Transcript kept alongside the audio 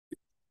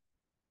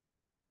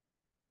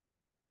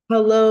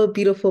Hello,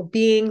 beautiful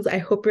beings. I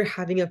hope you're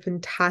having a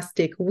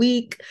fantastic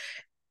week.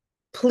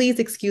 Please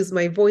excuse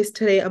my voice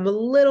today. I'm a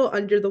little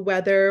under the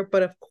weather,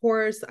 but of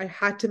course, I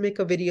had to make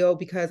a video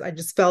because I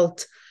just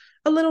felt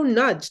a little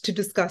nudge to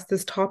discuss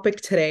this topic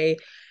today.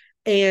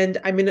 And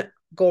I'm going to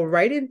go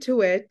right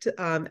into it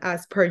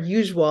as per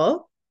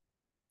usual.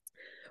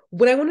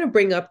 What I want to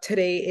bring up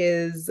today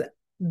is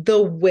the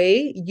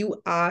way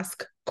you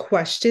ask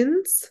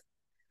questions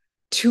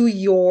to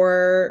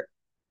your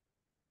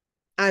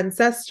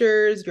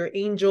ancestors, your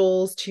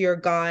angels, to your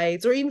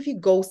guides, or even if you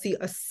go see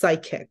a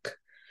psychic.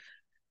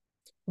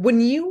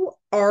 When you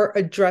are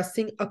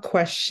addressing a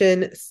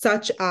question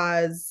such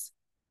as,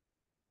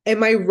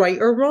 am I right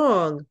or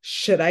wrong?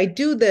 Should I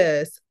do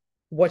this?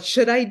 What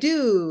should I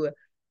do?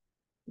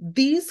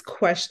 These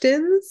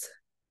questions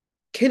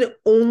can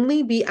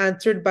only be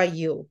answered by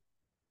you.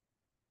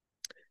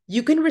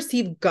 You can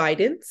receive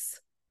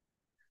guidance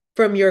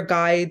from your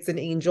guides and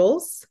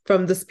angels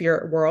from the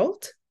spirit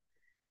world.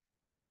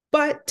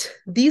 But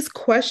these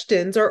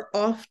questions are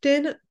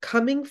often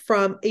coming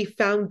from a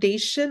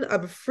foundation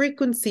of a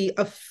frequency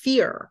of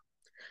fear,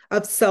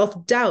 of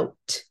self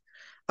doubt,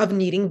 of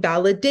needing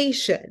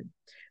validation.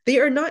 They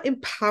are not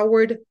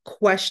empowered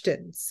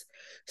questions.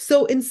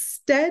 So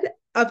instead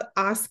of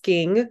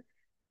asking,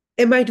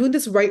 am I doing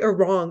this right or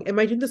wrong? Am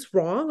I doing this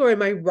wrong or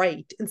am I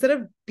right? Instead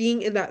of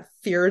being in that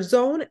fear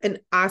zone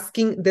and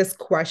asking this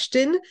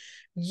question,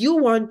 you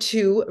want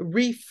to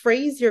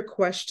rephrase your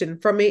question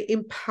from an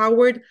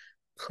empowered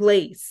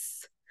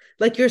place.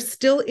 Like you're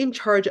still in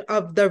charge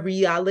of the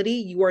reality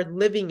you are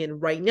living in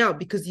right now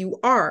because you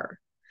are.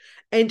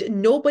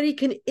 And nobody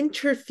can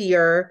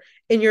interfere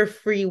in your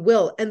free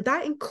will. And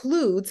that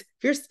includes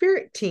your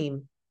spirit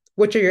team,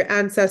 which are your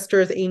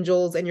ancestors,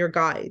 angels, and your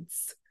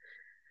guides.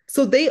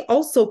 So they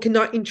also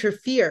cannot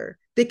interfere.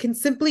 They can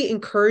simply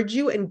encourage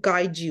you and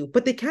guide you,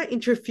 but they can't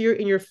interfere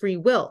in your free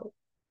will.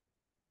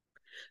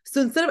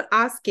 So instead of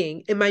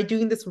asking, am I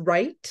doing this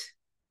right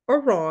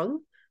or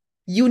wrong?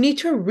 You need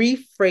to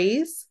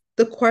rephrase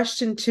the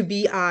question to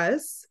be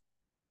as,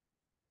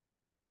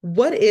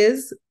 what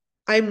is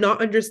I'm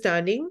not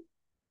understanding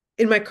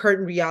in my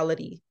current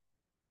reality?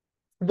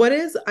 What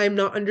is I'm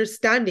not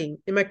understanding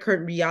in my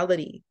current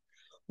reality?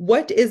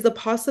 What is the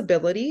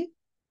possibility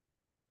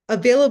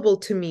available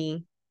to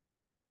me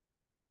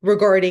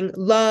regarding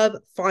love,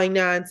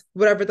 finance,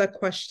 whatever that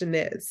question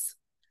is?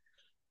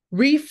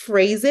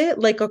 Rephrase it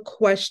like a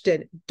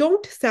question.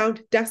 Don't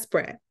sound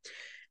desperate.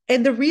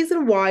 And the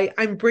reason why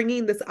I'm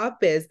bringing this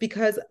up is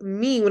because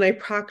me, when I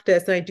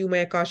practice and I do my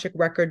Akashic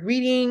record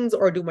readings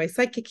or do my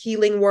psychic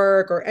healing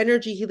work or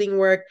energy healing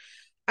work,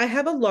 I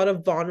have a lot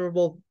of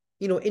vulnerable,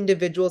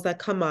 individuals that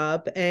come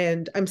up,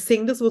 and I'm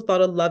saying this with a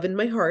lot of love in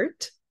my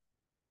heart.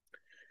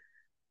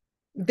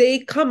 They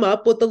come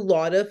up with a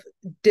lot of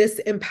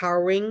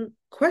disempowering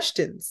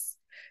questions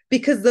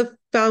because the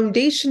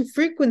foundation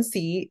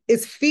frequency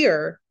is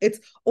fear. It's,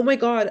 oh my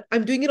God,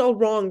 I'm doing it all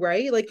wrong,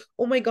 right? Like,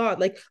 oh my God,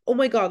 like, oh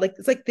my God, like,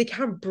 it's like they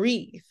can't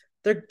breathe.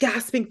 They're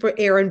gasping for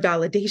air and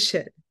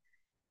validation.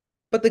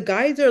 But the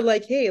guys are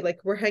like, hey, like,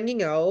 we're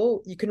hanging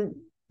out. You can,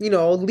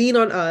 lean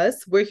on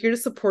us. We're here to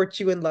support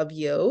you and love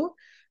you.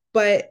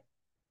 But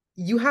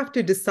you have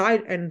to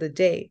decide end of the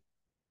day.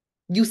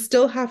 You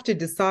still have to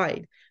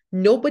decide.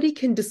 Nobody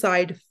can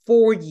decide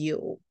for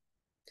you.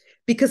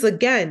 Because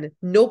again,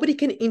 nobody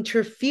can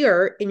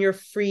interfere in your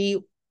free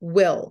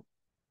will.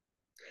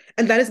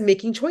 And that is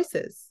making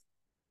choices.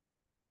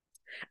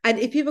 And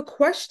if you have a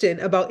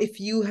question about if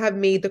you have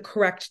made the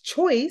correct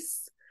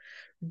choice,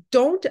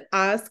 don't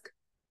ask,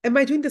 am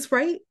I doing this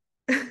right?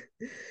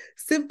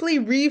 Simply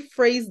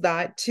rephrase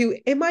that to,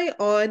 am I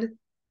on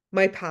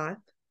my path?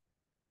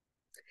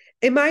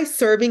 Am I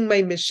serving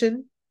my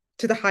mission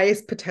to the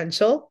highest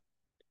potential?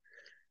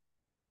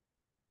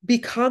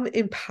 Become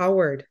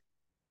empowered.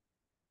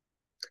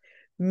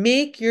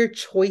 Make your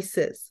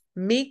choices.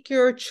 Make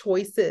your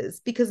choices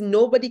because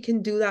nobody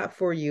can do that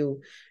for you.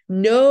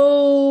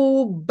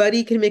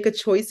 Nobody can make a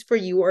choice for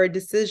you or a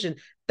decision.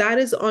 That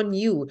is on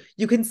you.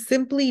 You can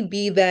simply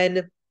be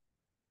then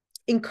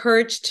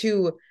encouraged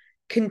to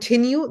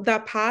continue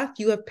that path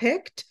you have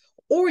picked,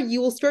 or you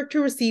will start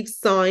to receive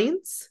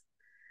signs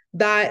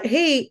that,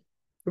 hey,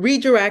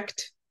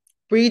 redirect,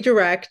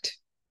 redirect,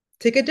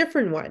 take a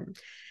different one.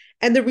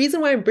 And the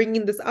reason why I'm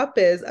bringing this up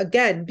is,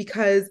 again,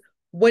 because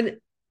when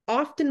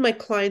often my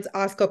clients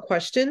ask a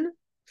question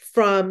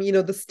from,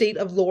 the state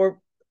of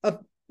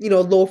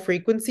low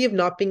frequency of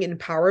not being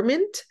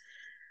empowerment,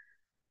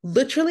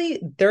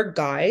 literally their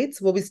guides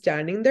will be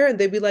standing there and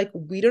they'd be like,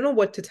 we don't know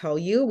what to tell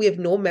you. We have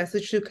no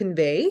message to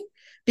convey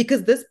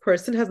because this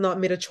person has not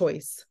made a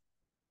choice.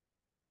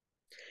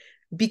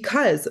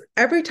 Because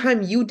every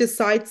time you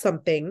decide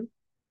something,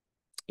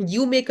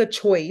 you make a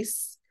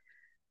choice,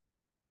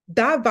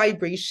 that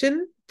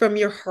vibration from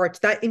your heart,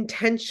 that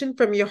intention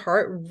from your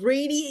heart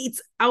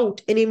radiates out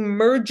and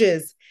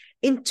emerges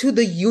into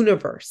the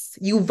universe.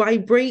 You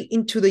vibrate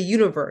into the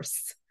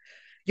universe,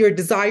 your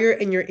desire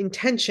and your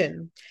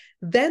intention.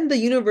 Then the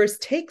universe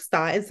takes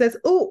that and says,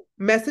 oh,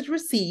 message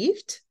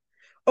received.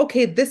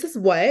 Okay, this is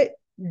what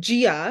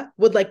Gia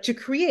would like to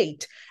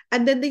create.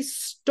 And then they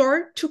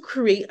start to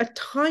create a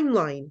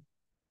timeline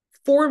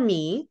for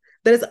me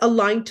that is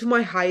aligned to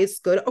my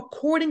highest good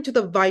according to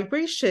the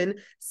vibration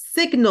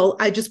signal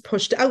I just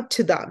pushed out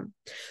to them.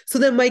 So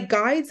then my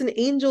guides and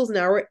angels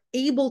now are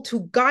able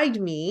to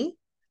guide me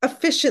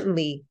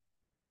efficiently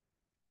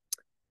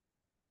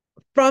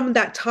from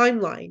that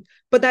timeline.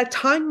 But that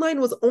timeline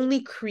was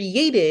only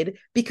created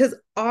because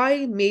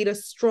I made a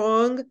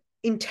strong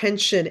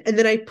intention and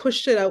then I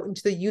pushed it out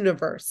into the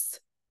universe.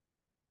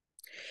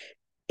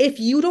 If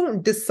you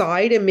don't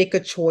decide and make a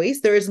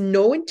choice, there is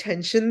no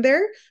intention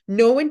there.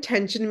 No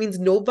intention means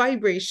no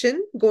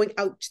vibration going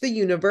out to the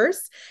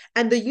universe,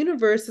 and the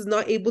universe is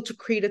not able to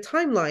create a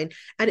timeline.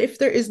 And if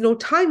there is no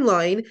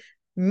timeline,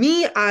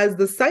 me as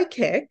the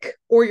psychic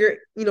or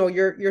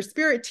your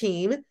spirit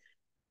team,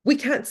 we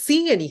can't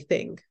see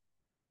anything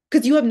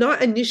because you have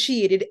not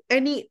initiated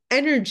any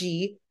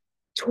energy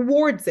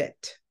towards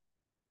it.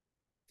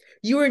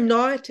 You are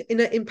not in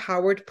an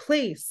empowered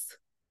place.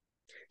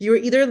 You're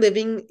either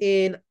living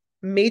in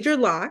major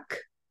lack,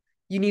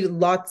 you need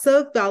lots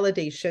of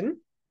validation,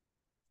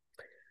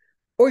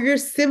 or you're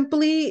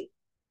simply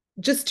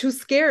just too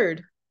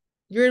scared.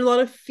 You're in a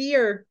lot of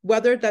fear,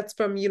 whether that's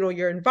from,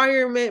 your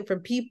environment, from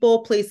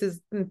people,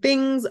 places, and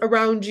things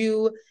around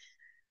you.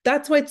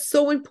 That's why it's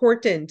so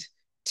important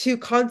to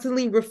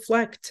constantly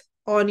reflect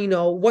on,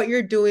 what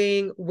you're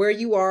doing, where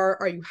you are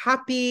you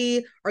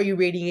happy, are you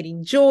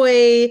radiating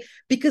joy?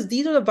 Because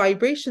these are the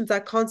vibrations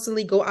that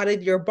constantly go out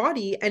of your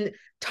body, and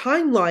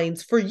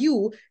timelines for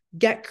you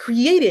get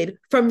created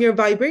from your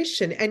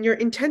vibration and your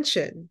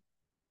intention.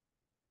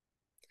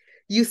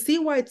 You see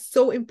why it's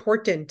so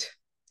important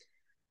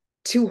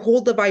to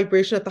hold the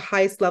vibration at the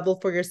highest level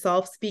for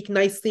yourself, speak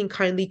nicely and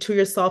kindly to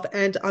yourself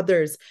and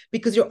others,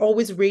 because you're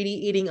always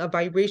radiating a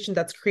vibration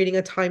that's creating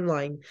a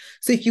timeline.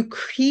 So if you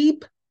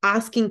keep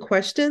asking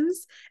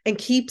questions and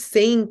keep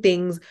saying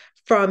things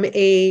from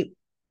a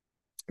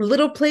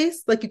little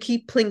place, like you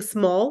keep playing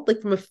small,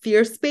 like from a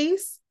fear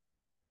space,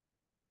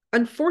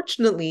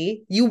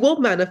 unfortunately, you will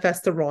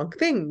manifest the wrong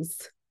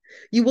things.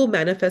 You will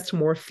manifest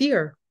more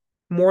fear,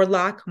 more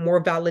lack,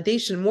 more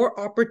validation, more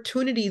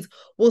opportunities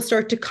will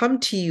start to come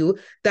to you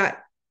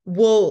that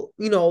will,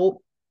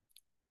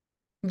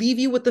 leave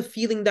you with the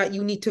feeling that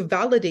you need to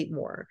validate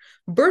more.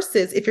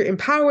 Versus if you're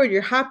empowered,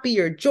 you're happy,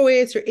 you're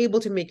joyous, you're able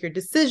to make your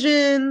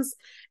decisions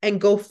and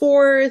go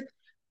forth,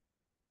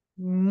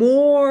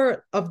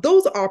 more of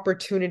those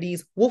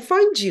opportunities will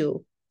find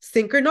you.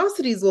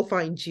 Synchronicities will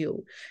find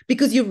you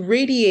because you've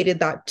radiated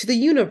that to the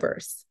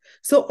universe.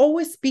 So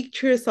always speak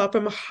to yourself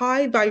from a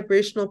high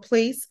vibrational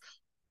place.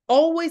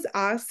 Always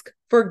ask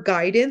for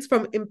guidance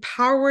from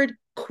empowered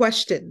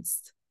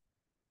questions.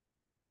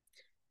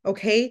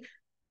 Okay?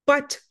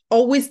 But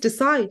always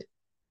decide.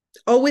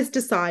 Always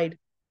decide.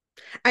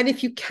 And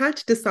if you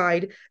can't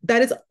decide,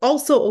 that is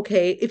also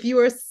okay. If you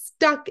are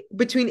stuck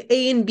between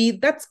A and B,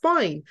 that's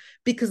fine,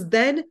 because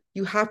then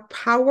you have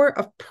power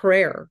of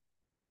prayer.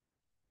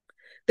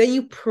 Then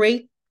you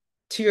pray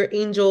to your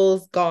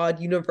angels,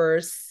 God,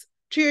 universe,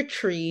 to your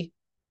tree,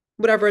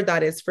 whatever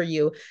that is for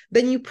you.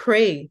 Then you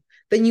pray.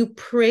 Then you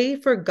pray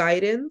for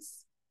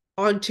guidance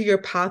onto your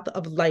path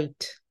of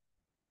light.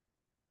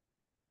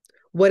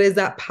 What is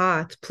that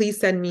path? Please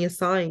send me a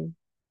sign.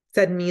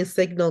 Send me a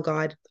signal,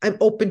 God. I'm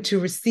open to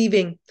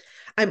receiving.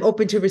 I'm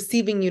open to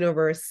receiving,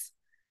 universe.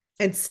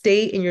 And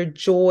stay in your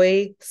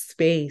joy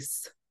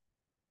space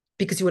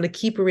because you want to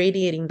keep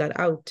radiating that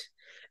out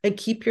and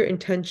keep your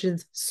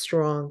intentions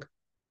strong,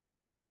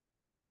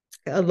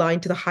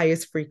 aligned to the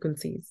highest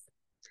frequencies.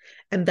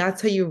 And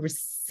that's how you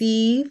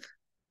receive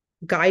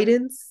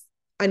guidance,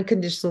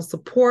 unconditional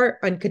support,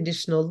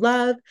 unconditional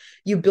love.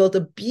 You build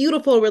a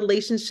beautiful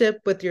relationship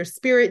with your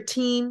spirit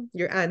team,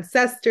 your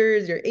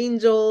ancestors, your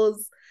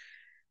angels,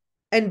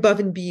 and above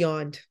and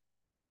beyond.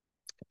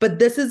 But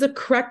this is a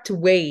correct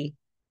way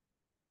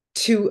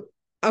to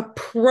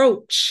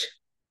approach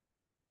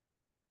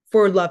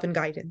for love and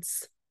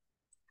guidance.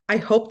 I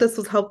hope this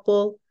was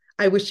helpful.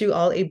 I wish you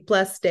all a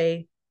blessed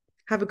day.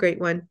 Have a great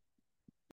one.